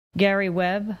Gary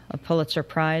Webb, a Pulitzer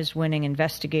Prize-winning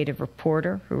investigative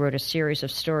reporter who wrote a series of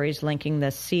stories linking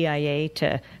the CIA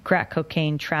to crack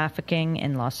cocaine trafficking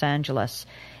in Los Angeles,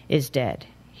 is dead.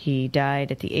 He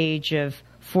died at the age of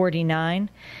 49,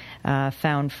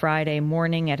 found Friday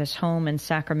morning at his home in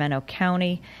Sacramento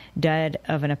County, dead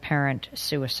of an apparent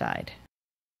suicide.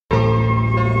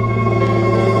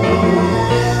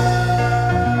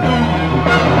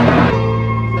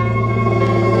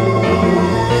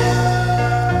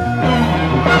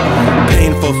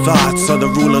 Thoughts are the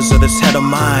rulers of this head of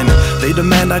mine. They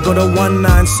demand I go to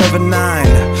 1979.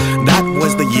 That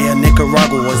was the year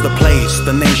Nicaragua was the place,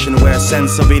 the nation where a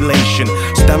sense of elation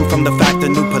stemmed from the fact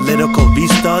that new political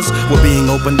vistas were being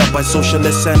opened up by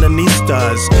socialist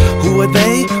Sandinistas. Who were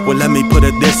they? Well, let me put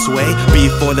it this way.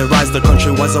 Before their rise, the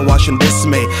country was awash in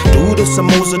dismay due to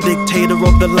Somoza, dictator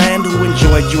of the land, who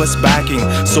enjoyed U.S. backing,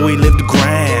 so he lived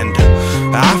grand.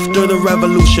 After the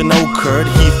revolution occurred,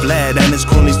 he fled and his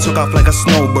cronies took off like a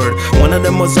snowbird. One of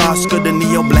them was Oscar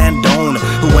Danilo Blandon,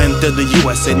 who entered the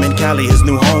U.S. and made Cali his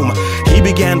new home. He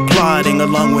began plotting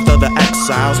along with other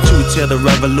exiles to tear the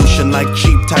revolution like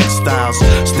cheap textiles.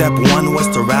 Step one was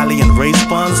to rally and raise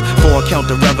funds for a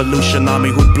counter-revolution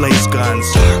army who'd blaze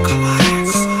guns. Dark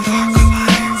alliance, dark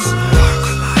alliance, dark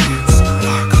alliance,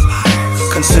 dark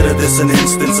alliance. Consider this an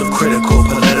instance of critical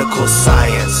political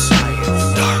science.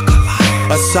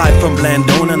 Aside from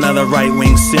Blandon, another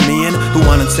right-wing simian who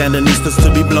wanted Sandinistas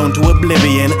to be blown to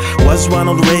oblivion was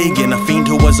Ronald Reagan, a fiend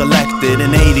who was elected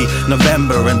in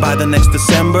November 80. And by the next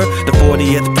December, the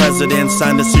 40th president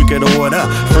signed a secret order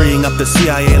freeing up the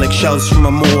CIA like shells from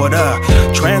a mortar.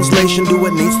 Translation, do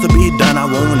what needs to be done, I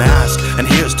won't ask. And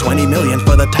here's 20 million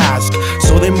for the task.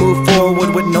 So they moved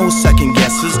forward with no second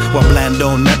guesses, while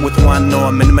Blandon met with Juan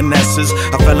Norman Meneses,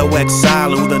 a fellow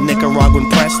exile who the Nicaraguan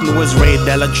press knew as Rey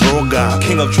de la Droga.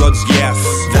 King of drugs, yes.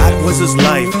 That was his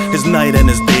life, his night and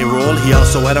his day roll. He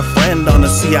also had a friend on the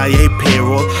CIA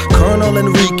payroll, Colonel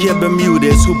Enrique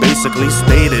Bermudez, who basically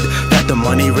stated that the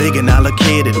money Reagan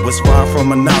allocated was far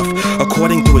from enough,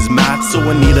 according to his math. So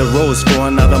Anita rose for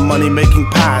another money-making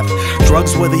path.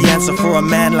 Drugs were the answer for a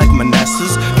man like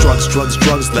Meneses. Drugs, drugs,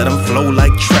 drugs, let them flow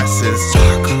like tresses.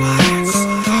 Dark alliance,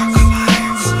 dark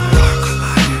alliance, dark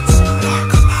alliance, dark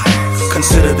alliance.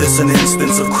 Consider this an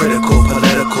instance of critical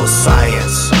political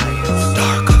science.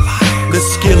 Dark alliance. The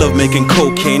skill of making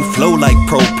cocaine flow like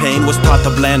propane was taught to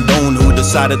Blandon, who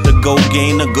decided to go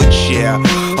gain a good share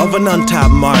of an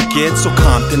untapped market. So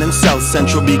Compton and South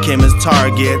Central became his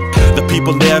target. The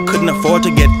people there couldn't afford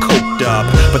to get coked up,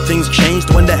 but things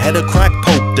changed when the head of crack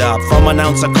poked up. From an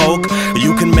ounce of coke,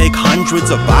 you can make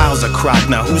hundreds of vials of crack.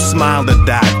 Now who smiled at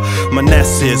that?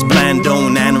 Meneses,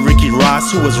 Blandon, and Ricky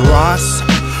Ross. Who was Ross?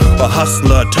 A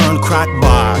hustler turned crack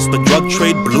boss. The drug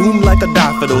trade bloomed like a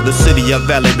daffodil. The city of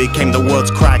LA became the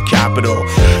world's crack capital.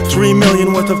 3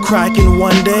 million worth of crack in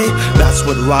one day, that's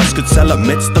what Ross could sell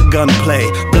amidst the gunplay.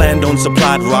 Blandon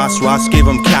supplied Ross, Ross gave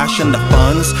him cash and the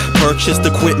funds, purchased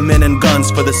equipment and guns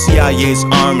for the CIA's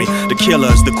army. The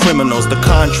killers, the criminals, the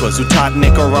Contras who taught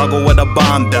Nicaragua what a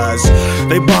bomb does.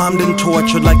 They bombed and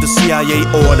tortured like the CIA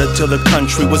ordered, till the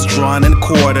country was drawn and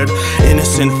quartered.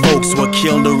 Innocent folks were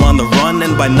killed or on the run,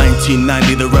 and by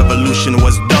 1990 the revolution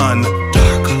was done.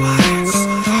 Dark alliance,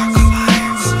 dark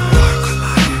alliance, dark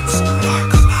alliance,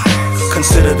 dark alliance.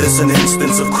 Consider this an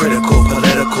instance of critical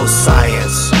political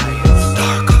science.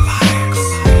 Dark alliance.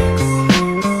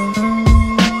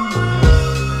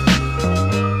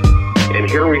 And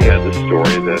here we had the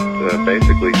story that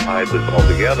basically tied this all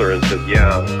together and said,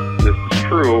 yeah, this is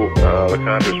true. The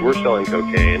Contras were selling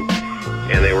cocaine,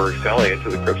 and they were selling it to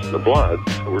the Crips and the Bloods,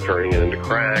 who were turning it into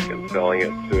crack and selling it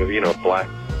to, black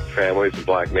families and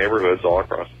black neighborhoods all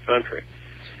across the country.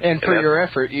 And for your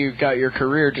effort, you got your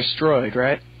career destroyed,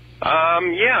 right?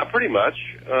 Yeah, pretty much.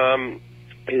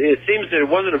 It seems that it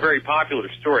wasn't a very popular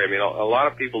story. I mean, a lot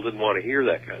of people didn't want to hear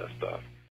that kind of stuff.